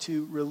time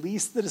to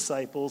release the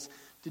disciples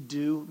to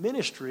do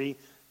ministry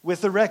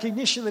with the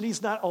recognition that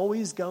he's not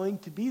always going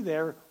to be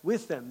there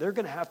with them. They're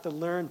going to have to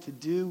learn to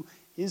do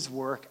his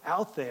work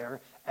out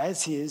there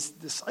as his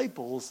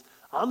disciples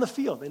on the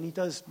field. And he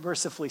does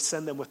mercifully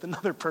send them with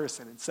another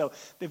person. And so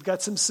they've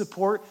got some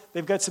support,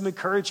 they've got some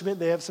encouragement,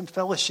 they have some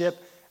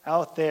fellowship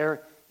out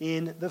there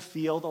in the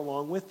field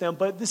along with them.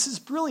 But this is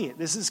brilliant.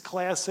 This is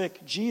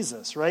classic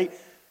Jesus, right?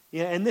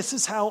 Yeah, and this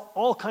is how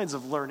all kinds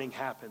of learning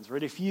happens,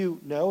 right? If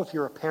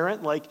you're a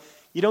parent, like,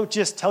 you don't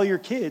just tell your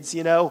kids,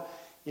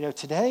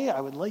 today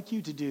I would like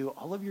you to do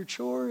all of your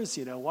chores,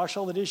 wash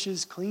all the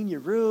dishes, clean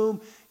your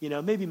room,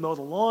 maybe mow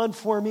the lawn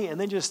for me,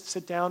 and then just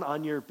sit down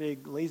on your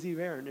big lazy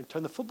bear and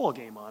turn the football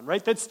game on,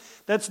 right?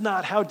 That's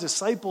not how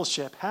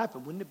discipleship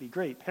happens. Wouldn't it be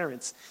great,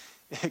 parents?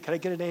 Can I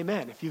get an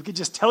amen? If you could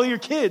just tell your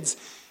kids,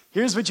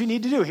 here's what you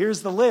need to do,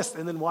 here's the list,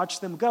 and then watch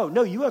them go.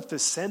 No, you have to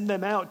send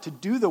them out to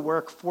do the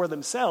work for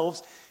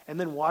themselves, and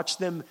then watch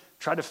them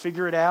try to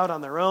figure it out on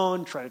their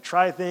own,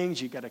 try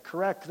things. You got to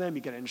correct them,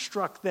 you got to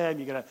instruct them,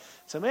 you got to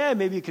say, man,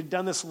 maybe you could have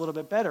done this a little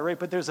bit better, right?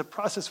 But there's a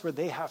process where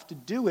they have to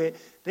do it.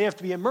 They have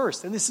to be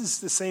immersed. And this is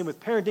the same with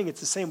parenting.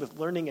 It's the same with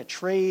learning a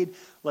trade.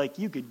 Like,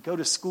 you could go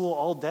to school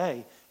all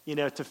day,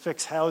 to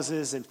fix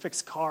houses and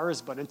fix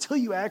cars, but until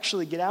you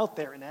actually get out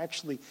there and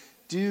actually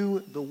do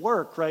the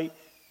work, right,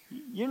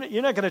 you're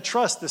not going to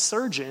trust the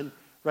surgeon,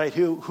 right,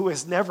 who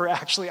has never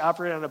actually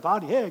operated on a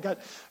body. Hey, I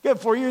got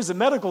 4 years of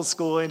medical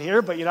school in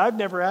here, but I've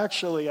never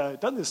actually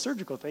done this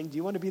surgical thing. Do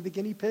you want to be the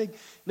guinea pig?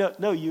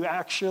 No, you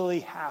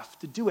actually have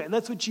to do it. And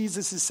that's what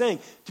Jesus is saying.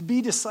 To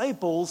be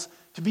disciples,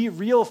 to be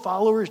real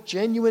followers,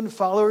 genuine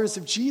followers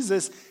of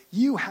Jesus,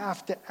 you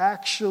have to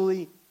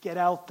actually get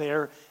out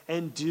there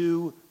and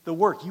do the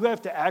work. You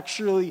have to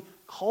actually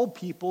call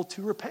people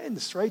to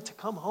repentance, right? To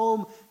come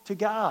home to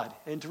God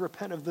and to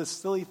repent of the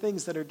silly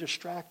things that are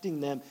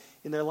distracting them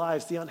in their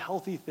lives, the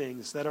unhealthy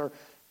things that are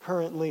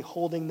currently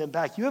holding them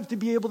back. You have to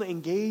be able to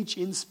engage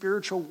in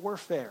spiritual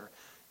warfare.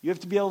 You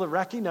have to be able to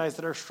recognize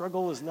that our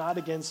struggle is not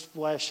against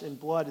flesh and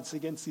blood, it's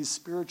against these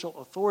spiritual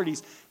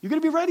authorities. You're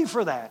going to be ready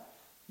for that.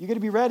 You're going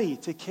to be ready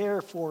to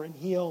care for and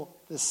heal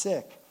the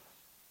sick.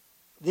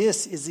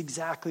 This is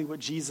exactly what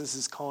Jesus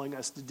is calling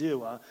us to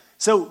do.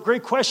 So,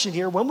 great question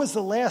here. When was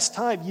the last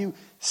time you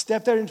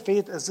stepped out in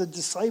faith as a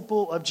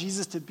disciple of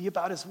Jesus to be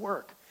about his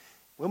work?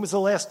 When was the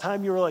last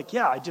time you were like,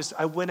 yeah,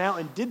 I went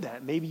out and did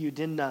that? Maybe you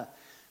didn't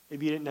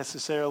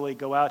necessarily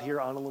go out here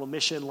on a little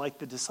mission like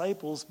the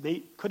disciples.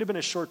 Could have been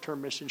a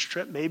short-term missions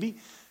trip, maybe.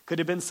 Could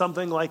have been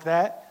something like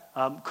that.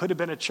 Could have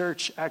been a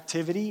church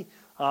activity.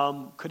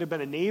 Could have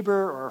been a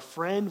neighbor or a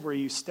friend where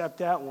you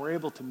stepped out and were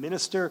able to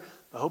minister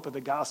the hope of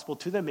the gospel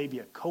to them, maybe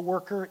a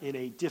coworker in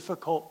a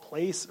difficult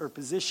place or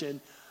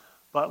position.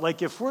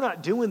 But if we're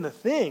not doing the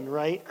thing,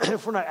 right,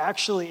 if we're not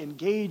actually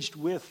engaged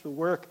with the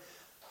work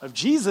of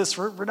Jesus,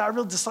 we're not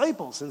real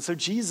disciples. And so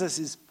Jesus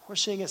is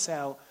pushing us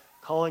out,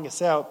 calling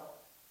us out.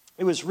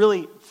 It was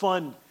really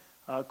fun,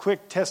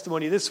 quick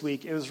testimony this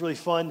week. It was really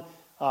fun.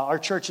 Our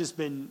church has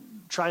been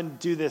trying to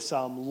do this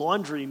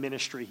laundry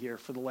ministry here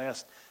for the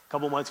last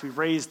couple months. We've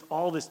raised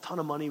all this ton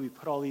of money. We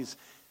put all these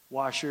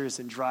washers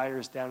and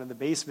dryers down in the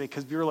basement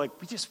because we were like,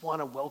 we just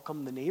want to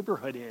welcome the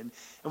neighborhood in.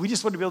 And we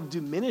just want to be able to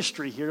do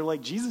ministry here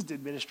like Jesus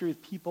did ministry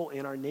with people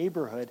in our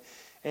neighborhood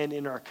and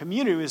in our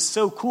community. It was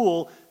so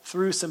cool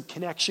through some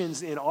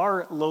connections in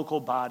our local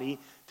body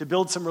to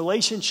build some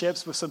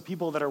relationships with some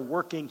people that are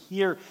working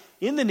here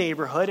in the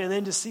neighborhood, and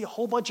then to see a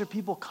whole bunch of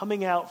people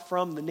coming out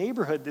from the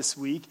neighborhood this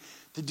week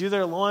to do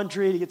their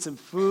laundry, to get some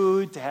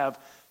food, to have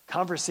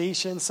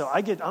conversations. So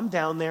I'm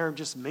down there, I'm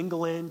just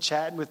mingling,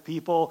 chatting with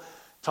people,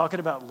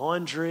 talking about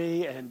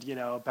laundry and,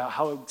 about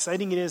how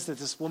exciting it is that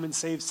this woman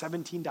saved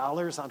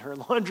 $17 on her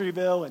laundry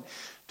bill, and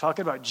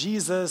talking about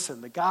Jesus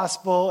and the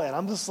gospel. And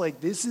I'm just like,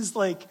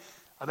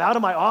 I'm out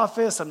of my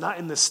office. I'm not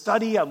in the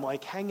study. I'm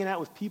hanging out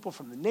with people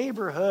from the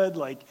neighborhood.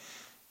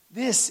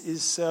 This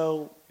is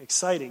so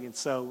exciting and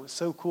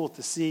so cool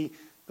to see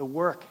the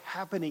work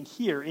happening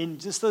here and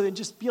just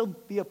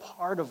be a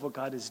part of what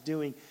God is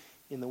doing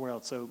in the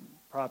world. So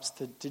props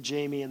to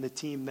Jamie and the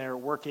team there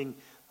working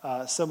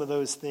some of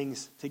those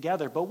things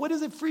together. But what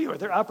is it for you? Are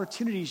there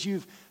opportunities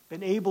you've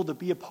been able to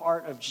be a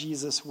part of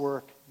Jesus'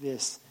 work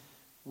this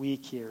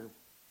week here?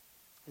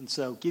 And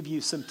so give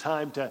you some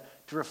time to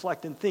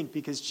reflect and think,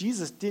 because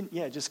Jesus didn't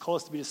just call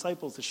us to be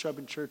disciples, to show up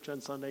in church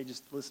on Sunday,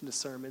 just listen to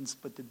sermons,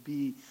 but to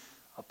be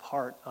a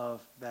part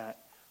of that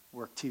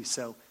work too.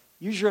 So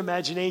use your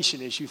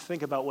imagination as you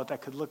think about what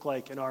that could look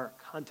like in our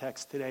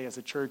context today as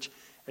a church,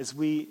 as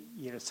we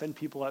send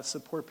people out,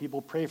 support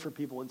people, pray for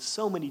people in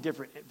so many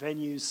different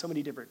venues, so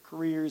many different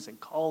careers and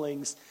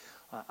callings,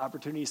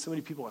 opportunities, so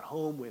many people at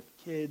home with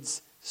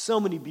kids, so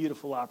many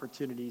beautiful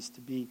opportunities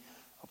to be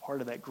a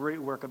part of that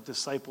great work of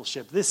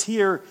discipleship. This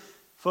here,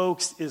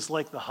 folks, is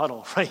like the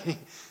huddle, right?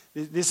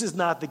 This is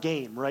not the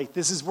game, right?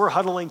 We're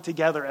huddling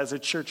together as a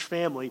church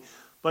family,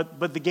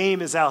 but the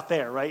game is out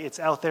there, right? It's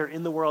out there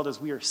in the world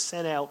as we are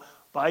sent out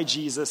by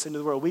Jesus into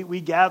the world.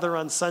 We gather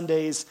on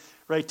Sundays,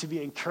 right, to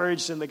be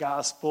encouraged in the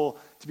gospel,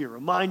 to be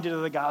reminded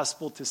of the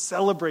gospel, to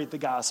celebrate the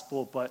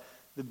gospel, but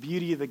the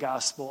beauty of the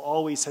gospel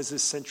always has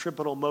this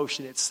centripetal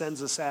motion. It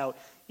sends us out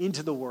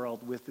into the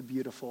world with the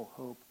beautiful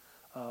hope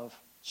of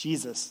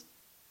Jesus.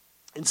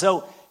 And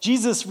so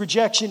Jesus'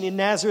 rejection in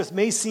Nazareth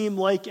may seem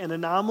like an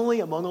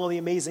anomaly among all the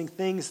amazing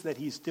things that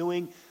he's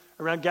doing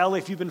around Galilee.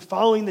 If you've been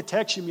following the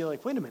text, you'd be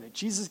like, wait a minute,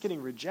 Jesus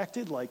getting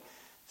rejected? Like,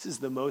 this is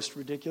the most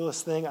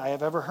ridiculous thing I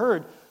have ever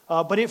heard.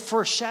 But it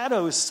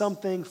foreshadows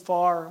something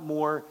far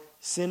more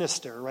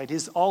sinister, right?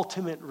 His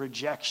ultimate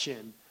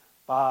rejection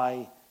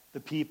by the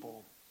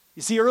people.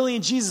 You see, early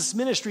in Jesus'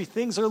 ministry,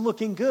 things are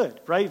looking good,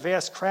 right?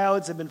 Vast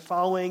crowds have been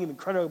following him.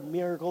 Incredible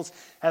miracles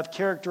have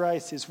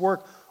characterized his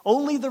work.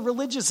 Only the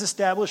religious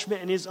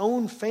establishment and his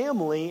own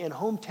family and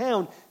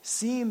hometown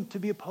seem to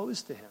be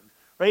opposed to him,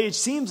 right? It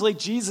seems like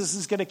Jesus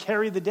is going to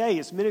carry the day.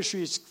 His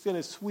ministry is going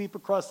to sweep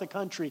across the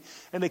country,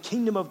 and the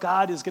kingdom of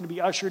God is going to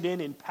be ushered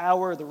in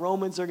power. The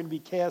Romans are going to be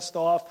cast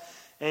off,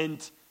 and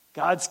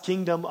God's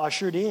kingdom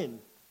ushered in.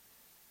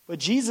 But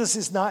Jesus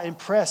is not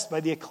impressed by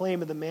the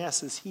acclaim of the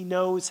masses. He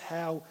knows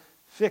how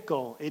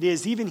fickle it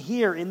is. Even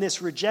here in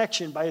this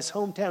rejection by his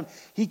hometown,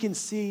 he can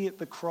see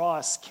the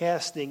cross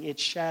casting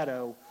its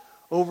shadow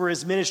over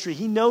his ministry.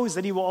 He knows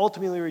that he will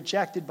ultimately be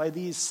rejected by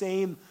these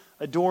same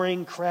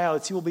adoring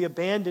crowds. He will be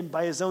abandoned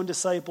by his own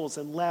disciples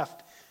and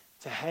left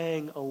to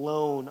hang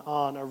alone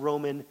on a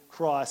Roman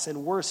cross.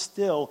 And worse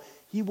still,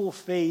 he will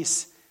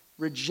face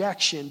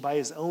rejection by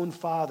his own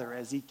Father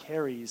as he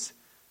carries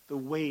the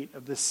weight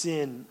of the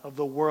sin of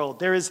the world.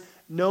 There is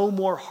no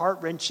more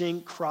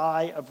heart-wrenching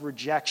cry of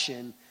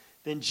rejection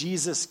than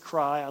Jesus'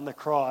 cry on the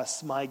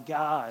cross, my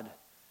God,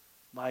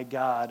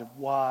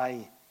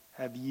 why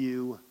have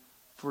you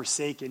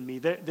forsaken me?"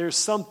 There's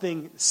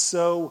something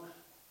so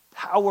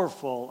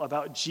powerful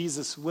about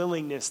Jesus'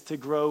 willingness to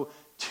go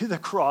to the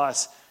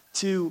cross,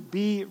 to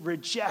be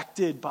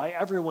rejected by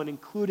everyone,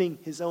 including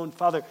his own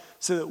Father,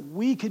 so that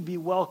we could be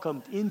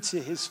welcomed into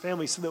his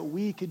family, so that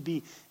we could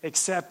be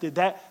accepted.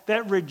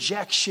 That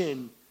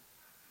rejection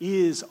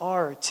is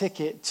our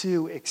ticket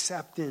to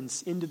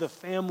acceptance into the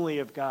family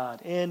of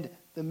God and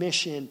the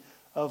mission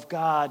of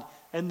God.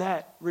 And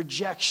that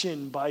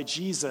rejection by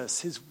Jesus,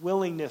 his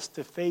willingness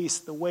to face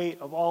the weight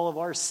of all of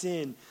our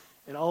sin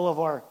and all of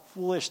our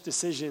foolish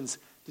decisions,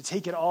 to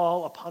take it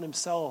all upon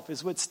himself,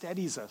 is what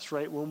steadies us,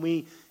 right? When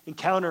we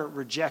encounter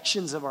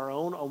rejections of our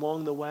own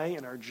along the way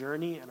in our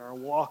journey and our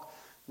walk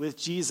with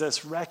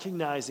Jesus,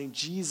 recognizing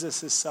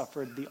Jesus has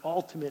suffered the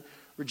ultimate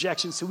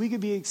rejection so we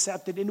could be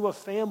accepted into a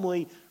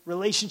family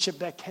relationship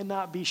that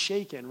cannot be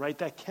shaken, right?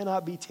 That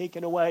cannot be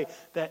taken away,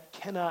 that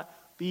cannot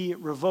be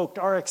revoked.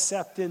 Our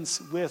acceptance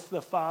with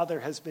the Father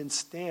has been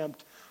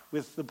stamped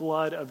with the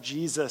blood of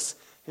Jesus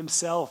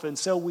himself. And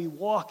so we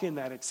walk in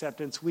that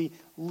acceptance, we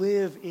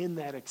live in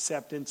that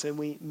acceptance, and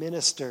we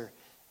minister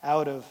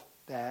out of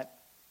that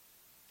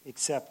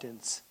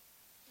acceptance.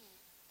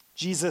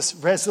 Jesus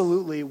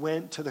resolutely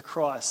went to the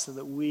cross so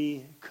that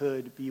we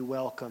could be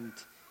welcomed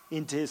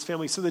into his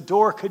family, so the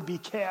door could be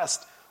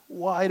cast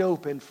wide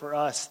open for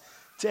us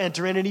to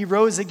enter in. And he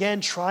rose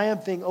again,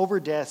 triumphing over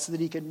death, so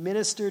that he could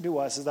minister to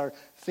us as our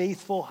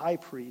faithful high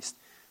priest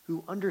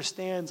who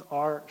understands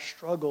our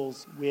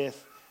struggles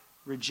with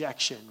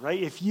rejection,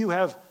 right? If you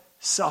have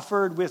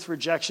suffered with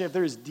rejection, if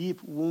there's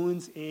deep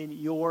wounds in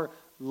your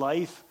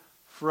life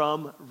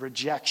from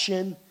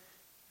rejection,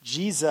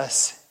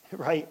 Jesus,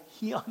 right,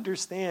 he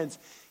understands,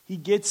 he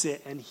gets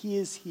it, and he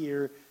is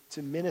here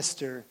to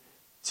minister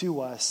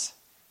to us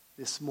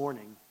this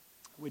morning.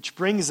 Which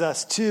brings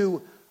us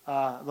to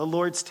the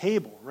Lord's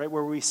table, right,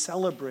 where we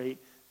celebrate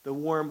the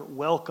warm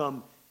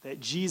welcome that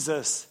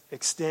Jesus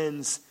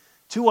extends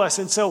to us.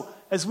 And so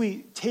as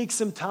we take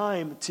some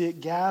time to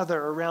gather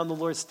around the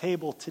Lord's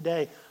table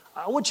today,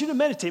 I want you to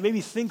meditate,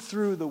 maybe think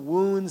through the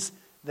wounds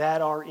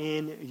that are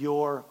in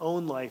your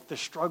own life, the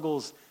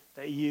struggles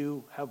that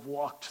you have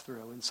walked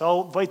through. And so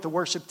I'll invite the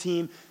worship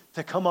team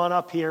to come on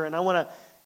up here, and I want to